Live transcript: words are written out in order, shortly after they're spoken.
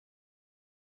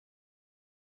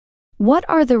What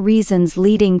are the reasons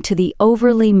leading to the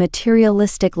overly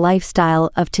materialistic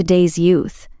lifestyle of today's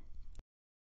youth?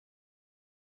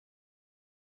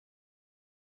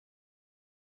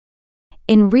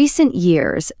 In recent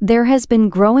years, there has been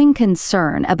growing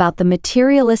concern about the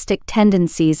materialistic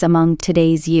tendencies among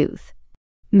today's youth.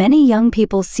 Many young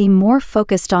people seem more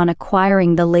focused on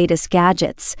acquiring the latest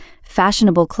gadgets,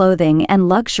 fashionable clothing, and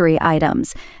luxury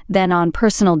items than on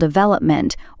personal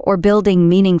development or building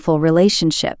meaningful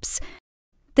relationships.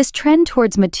 This trend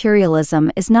towards materialism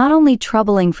is not only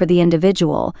troubling for the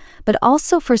individual, but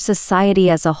also for society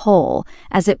as a whole,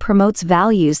 as it promotes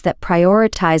values that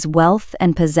prioritize wealth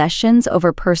and possessions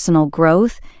over personal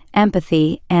growth,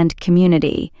 empathy, and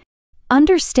community.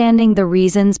 Understanding the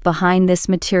reasons behind this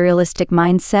materialistic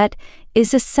mindset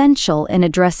is essential in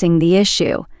addressing the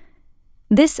issue.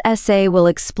 This essay will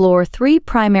explore 3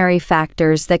 primary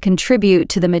factors that contribute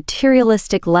to the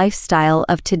materialistic lifestyle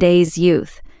of today's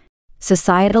youth: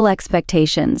 societal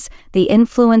expectations, the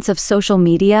influence of social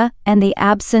media, and the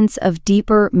absence of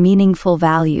deeper, meaningful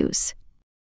values.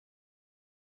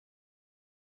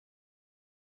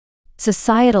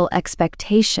 Societal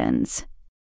expectations.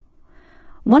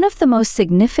 One of the most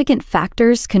significant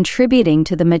factors contributing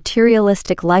to the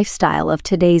materialistic lifestyle of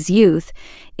today's youth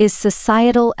is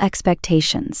societal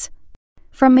expectations.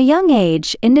 From a young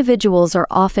age, individuals are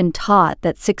often taught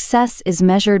that success is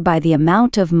measured by the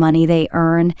amount of money they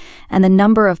earn and the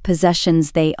number of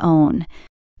possessions they own.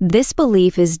 This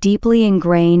belief is deeply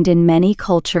ingrained in many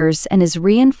cultures and is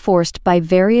reinforced by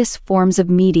various forms of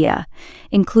media,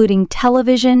 including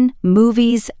television,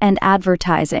 movies, and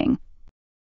advertising.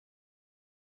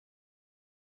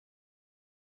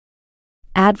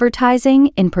 Advertising,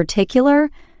 in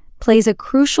particular, plays a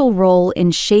crucial role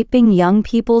in shaping young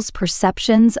people's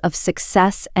perceptions of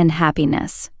success and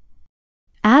happiness.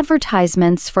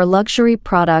 Advertisements for luxury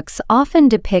products often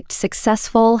depict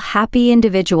successful, happy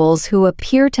individuals who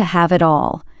appear to have it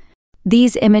all.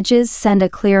 These images send a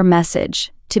clear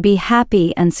message: to be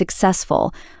happy and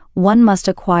successful, one must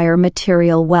acquire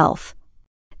material wealth.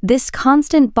 This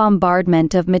constant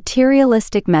bombardment of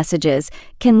materialistic messages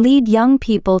can lead young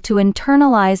people to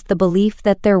internalize the belief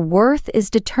that their worth is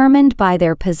determined by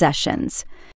their possessions,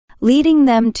 leading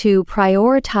them to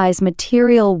prioritize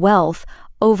material wealth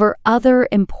over other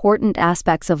important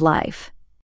aspects of life.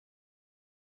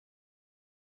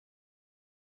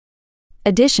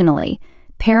 Additionally,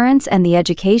 parents and the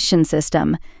education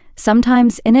system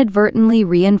sometimes inadvertently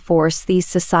reinforce these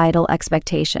societal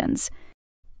expectations.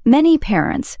 Many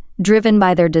parents, driven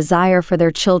by their desire for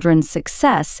their children's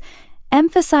success,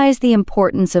 emphasize the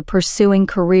importance of pursuing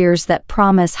careers that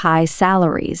promise high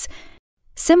salaries.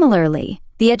 Similarly,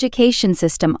 the education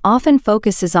system often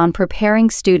focuses on preparing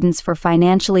students for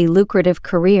financially lucrative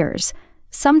careers,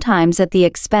 sometimes at the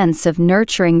expense of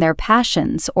nurturing their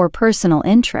passions or personal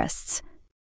interests.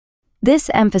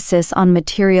 This emphasis on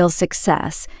material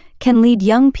success can lead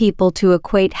young people to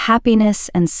equate happiness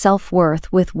and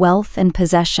self-worth with wealth and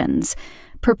possessions,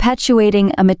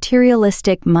 perpetuating a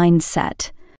materialistic mindset.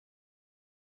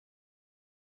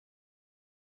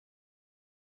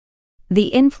 The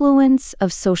influence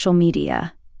of social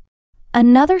media.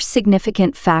 Another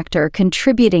significant factor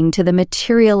contributing to the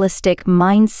materialistic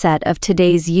mindset of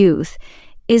today's youth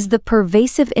is the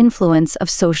pervasive influence of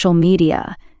social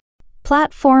media.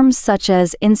 Platforms such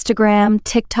as Instagram,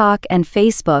 TikTok, and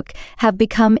Facebook have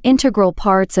become integral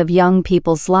parts of young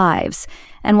people's lives,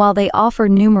 and while they offer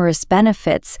numerous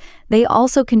benefits, they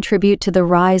also contribute to the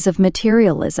rise of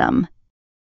materialism.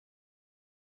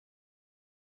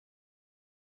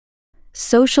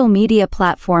 Social media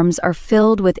platforms are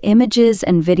filled with images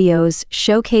and videos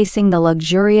showcasing the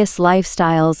luxurious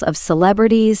lifestyles of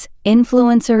celebrities,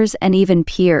 influencers, and even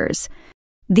peers.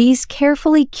 These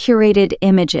carefully curated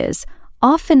images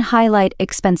often highlight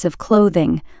expensive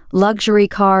clothing, luxury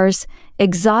cars,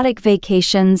 exotic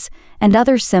vacations, and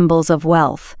other symbols of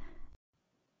wealth.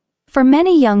 For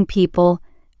many young people,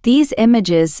 these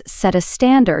images set a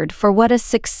standard for what a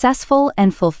successful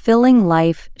and fulfilling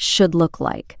life should look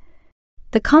like.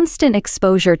 The constant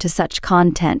exposure to such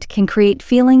content can create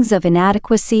feelings of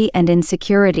inadequacy and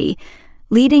insecurity,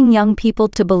 leading young people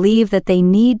to believe that they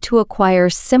need to acquire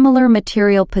similar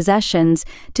material possessions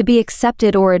to be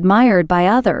accepted or admired by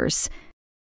others.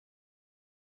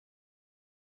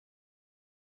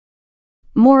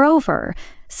 Moreover,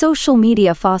 social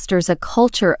media fosters a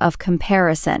culture of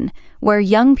comparison, where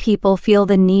young people feel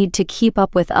the need to keep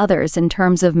up with others in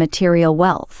terms of material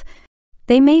wealth.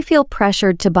 They may feel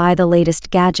pressured to buy the latest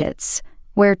gadgets,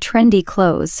 wear trendy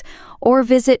clothes, or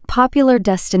visit popular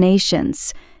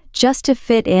destinations just to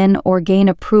fit in or gain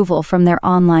approval from their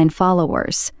online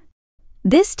followers.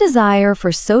 This desire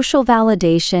for social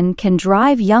validation can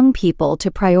drive young people to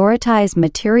prioritize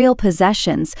material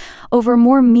possessions over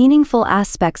more meaningful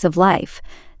aspects of life,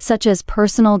 such as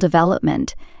personal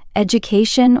development,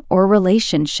 education, or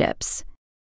relationships.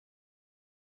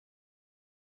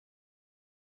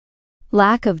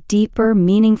 Lack of deeper,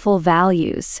 meaningful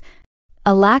values.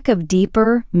 A lack of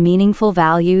deeper, meaningful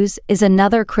values is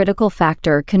another critical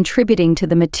factor contributing to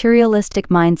the materialistic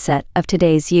mindset of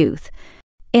today's youth.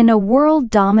 In a world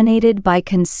dominated by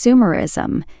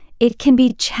consumerism, it can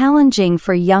be challenging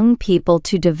for young people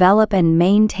to develop and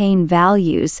maintain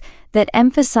values that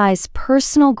emphasize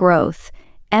personal growth,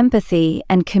 empathy,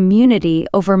 and community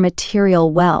over material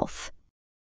wealth.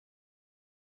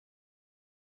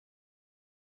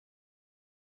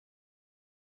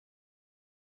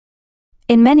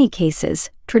 In many cases,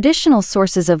 traditional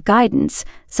sources of guidance,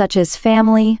 such as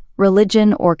family,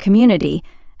 religion, or community,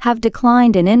 have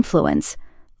declined in influence,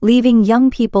 leaving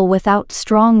young people without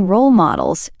strong role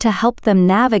models to help them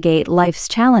navigate life's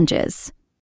challenges.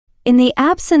 In the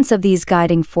absence of these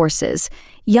guiding forces,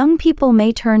 young people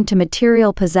may turn to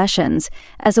material possessions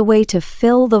as a way to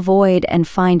fill the void and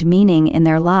find meaning in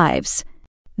their lives.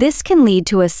 This can lead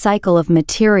to a cycle of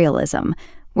materialism,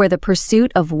 where the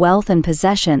pursuit of wealth and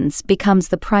possessions becomes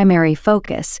the primary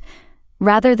focus,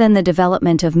 rather than the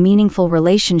development of meaningful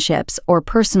relationships or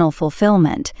personal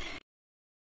fulfillment.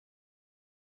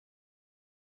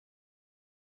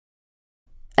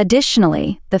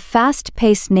 Additionally, the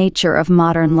fast-paced nature of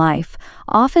modern life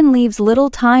often leaves little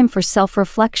time for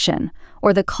self-reflection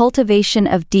or the cultivation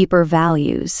of deeper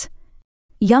values.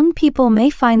 Young people may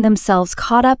find themselves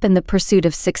caught up in the pursuit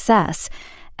of success,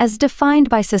 as defined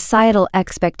by societal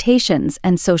expectations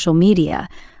and social media,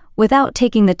 without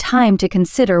taking the time to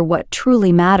consider what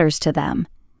truly matters to them.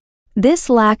 This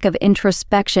lack of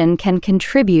introspection can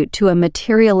contribute to a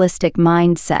materialistic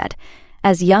mindset,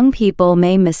 as young people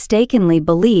may mistakenly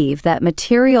believe that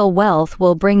material wealth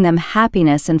will bring them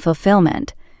happiness and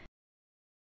fulfillment.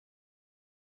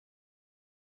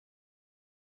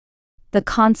 The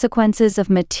consequences of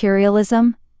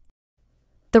materialism.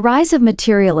 The rise of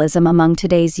materialism among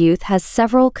today's youth has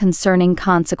several concerning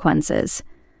consequences.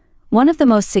 One of the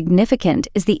most significant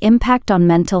is the impact on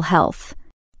mental health.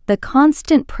 The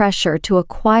constant pressure to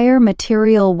acquire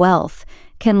material wealth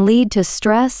can lead to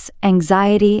stress,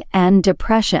 anxiety, and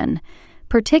depression,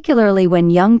 particularly when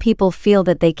young people feel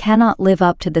that they cannot live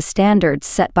up to the standards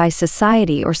set by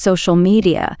society or social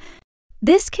media.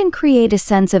 This can create a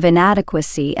sense of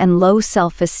inadequacy and low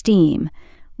self-esteem,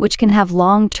 which can have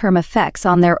long-term effects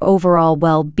on their overall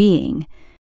well-being.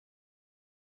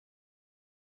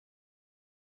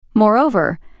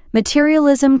 Moreover,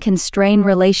 materialism can strain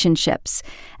relationships,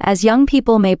 as young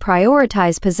people may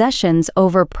prioritize possessions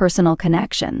over personal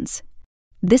connections.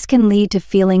 This can lead to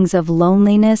feelings of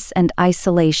loneliness and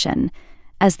isolation,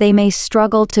 as they may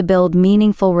struggle to build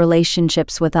meaningful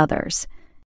relationships with others.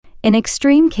 In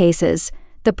extreme cases,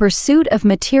 the pursuit of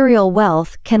material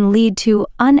wealth can lead to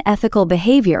unethical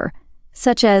behavior,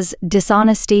 such as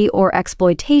dishonesty or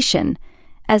exploitation,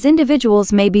 as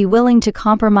individuals may be willing to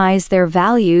compromise their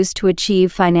values to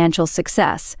achieve financial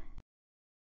success.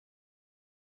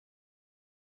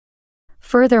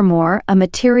 Furthermore, a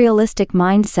materialistic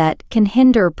mindset can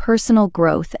hinder personal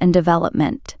growth and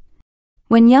development.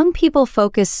 When young people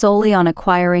focus solely on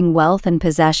acquiring wealth and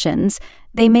possessions,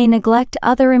 they may neglect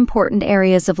other important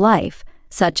areas of life,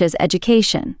 such as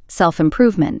education,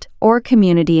 self-improvement, or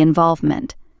community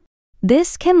involvement.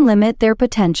 This can limit their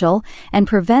potential and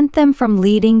prevent them from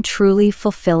leading truly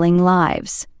fulfilling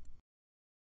lives.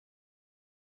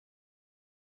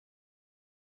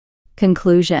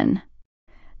 Conclusion.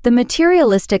 The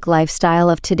materialistic lifestyle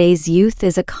of today's youth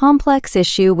is a complex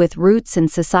issue with roots in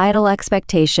societal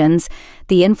expectations,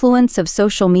 the influence of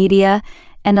social media,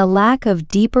 and a lack of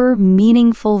deeper,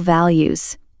 meaningful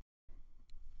values.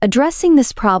 Addressing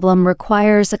this problem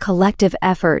requires a collective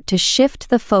effort to shift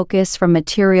the focus from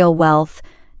material wealth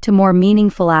to more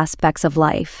meaningful aspects of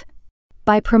life.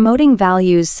 By promoting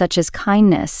values such as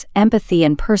kindness, empathy,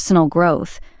 and personal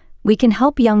growth, we can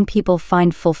help young people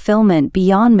find fulfillment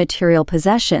beyond material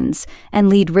possessions and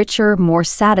lead richer, more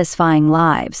satisfying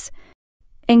lives.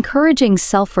 Encouraging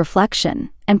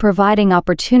self-reflection and providing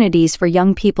opportunities for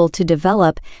young people to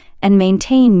develop and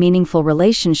maintain meaningful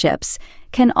relationships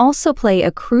can also play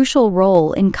a crucial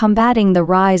role in combating the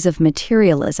rise of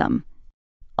materialism.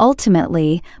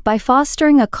 Ultimately, by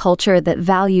fostering a culture that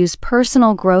values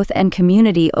personal growth and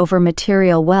community over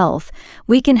material wealth,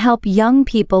 we can help young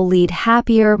people lead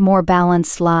happier, more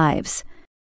balanced lives.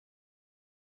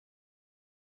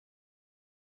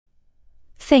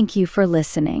 Thank you for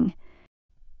listening.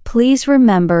 Please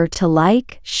remember to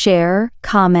like, share,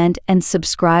 comment, and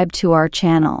subscribe to our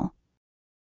channel.